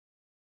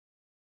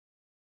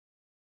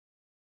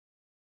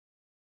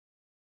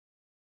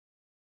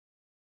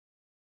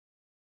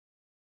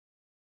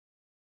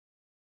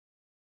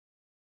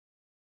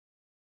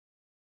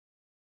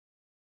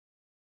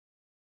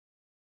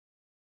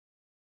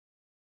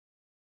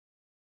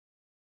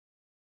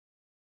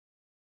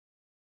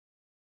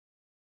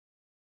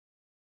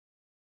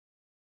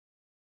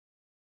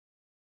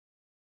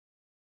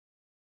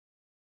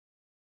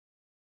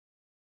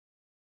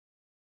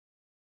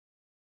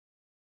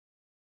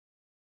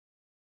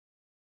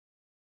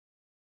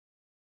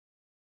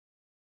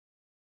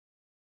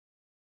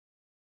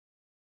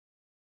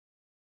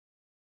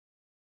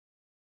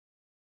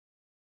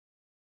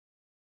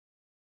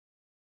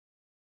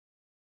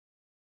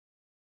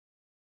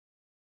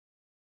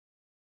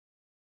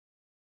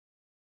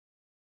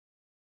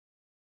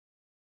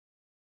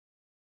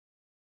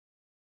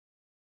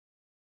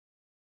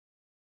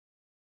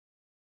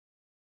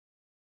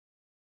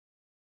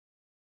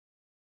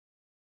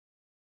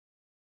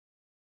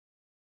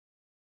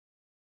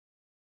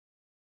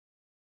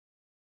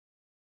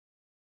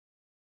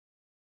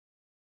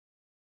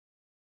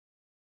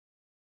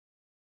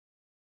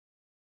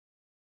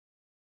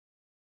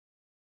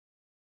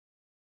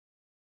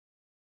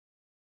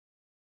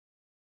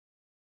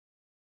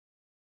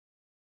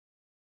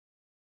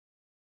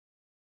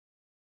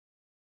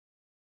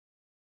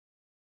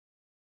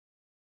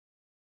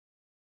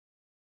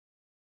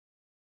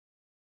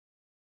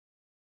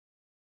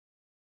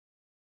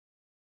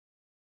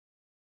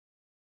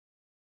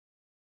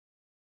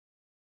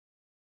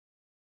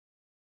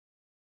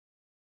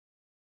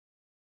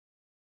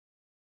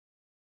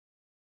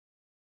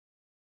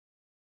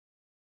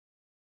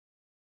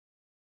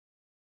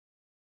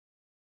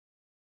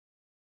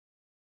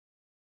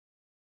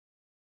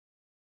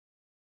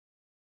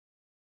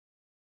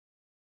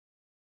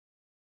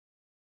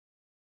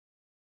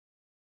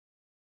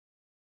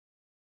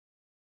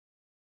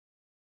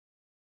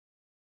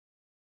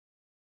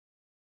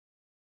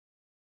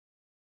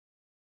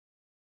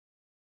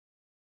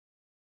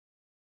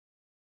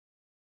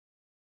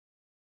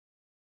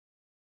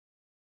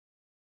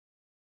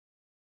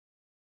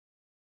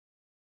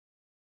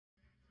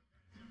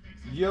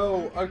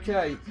Yo,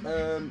 okay,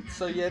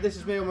 so yeah, this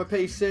is me on my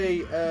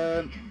PC.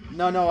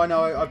 No, I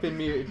know, I've been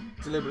muted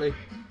deliberately.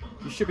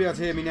 You should be able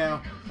to hear me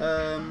now.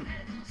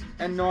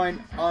 N9,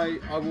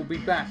 I will be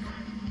back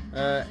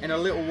in a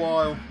little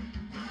while.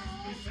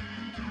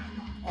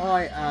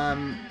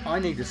 I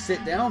need to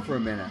sit down for a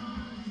minute.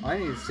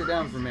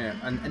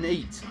 And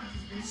eat.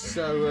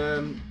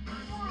 So,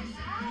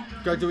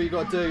 go do what you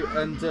got to do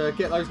and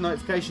get those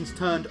notifications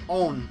turned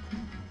on.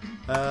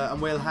 And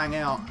we'll hang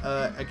out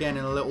again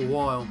in a little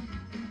while.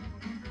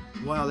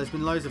 Wow, there's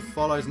been loads of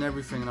follows and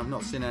everything, and I've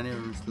not seen any of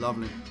them. It's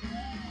lovely.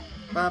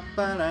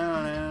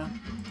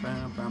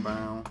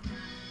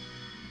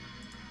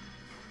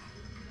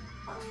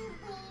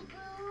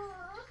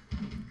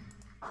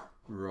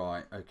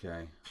 Right,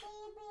 okay.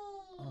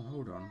 Oh,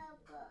 hold on.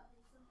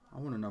 I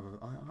want another.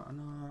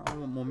 I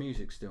want more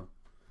music still.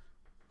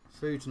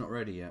 Food's not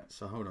ready yet,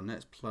 so hold on.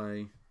 Let's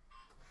play.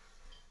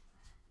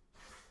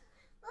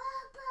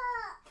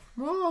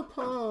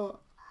 Papa.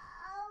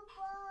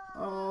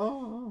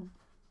 Oh.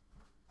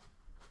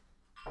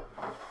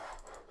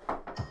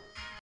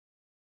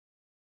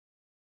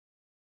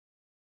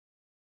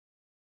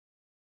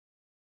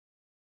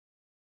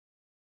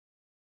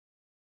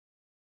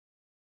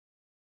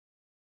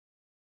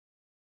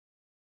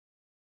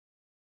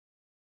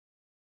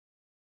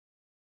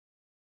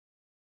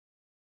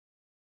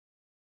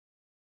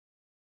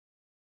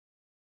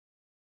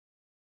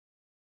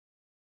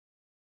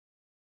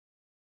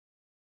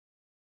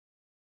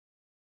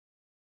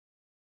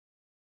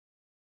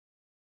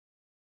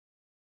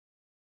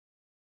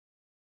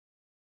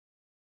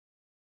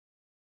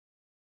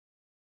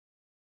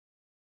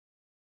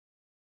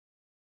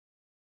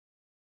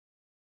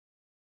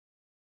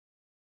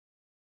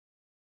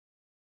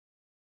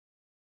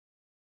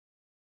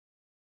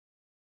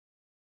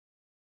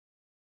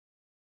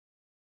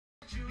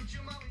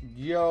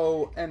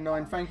 Yo,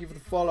 N9, thank you for the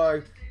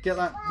follow. Get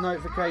that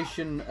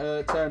notification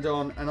turned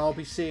on, and I'll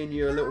be seeing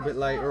you a little bit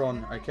later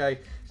on, okay?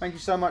 Thank you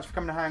so much for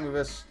coming to hang with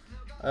us.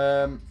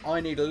 I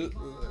need a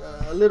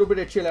little bit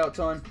of chill out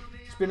time.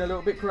 It's been a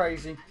little bit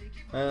crazy.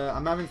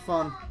 I'm having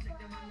fun.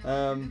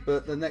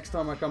 But the next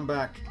time I come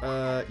back,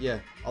 yeah,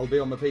 I'll be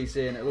on my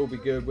PC and it'll all be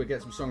good. We'll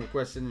get some song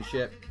requests in and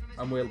shit,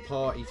 and we'll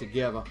party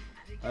together.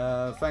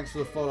 Thanks for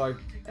the follow,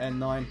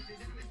 N9.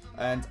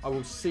 And I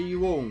will see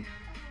you all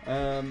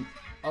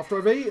after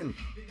I've eaten.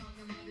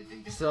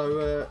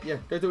 So yeah,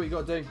 go do what you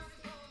got to do,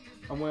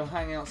 and we'll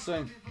hang out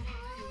soon.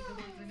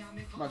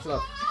 Much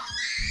love.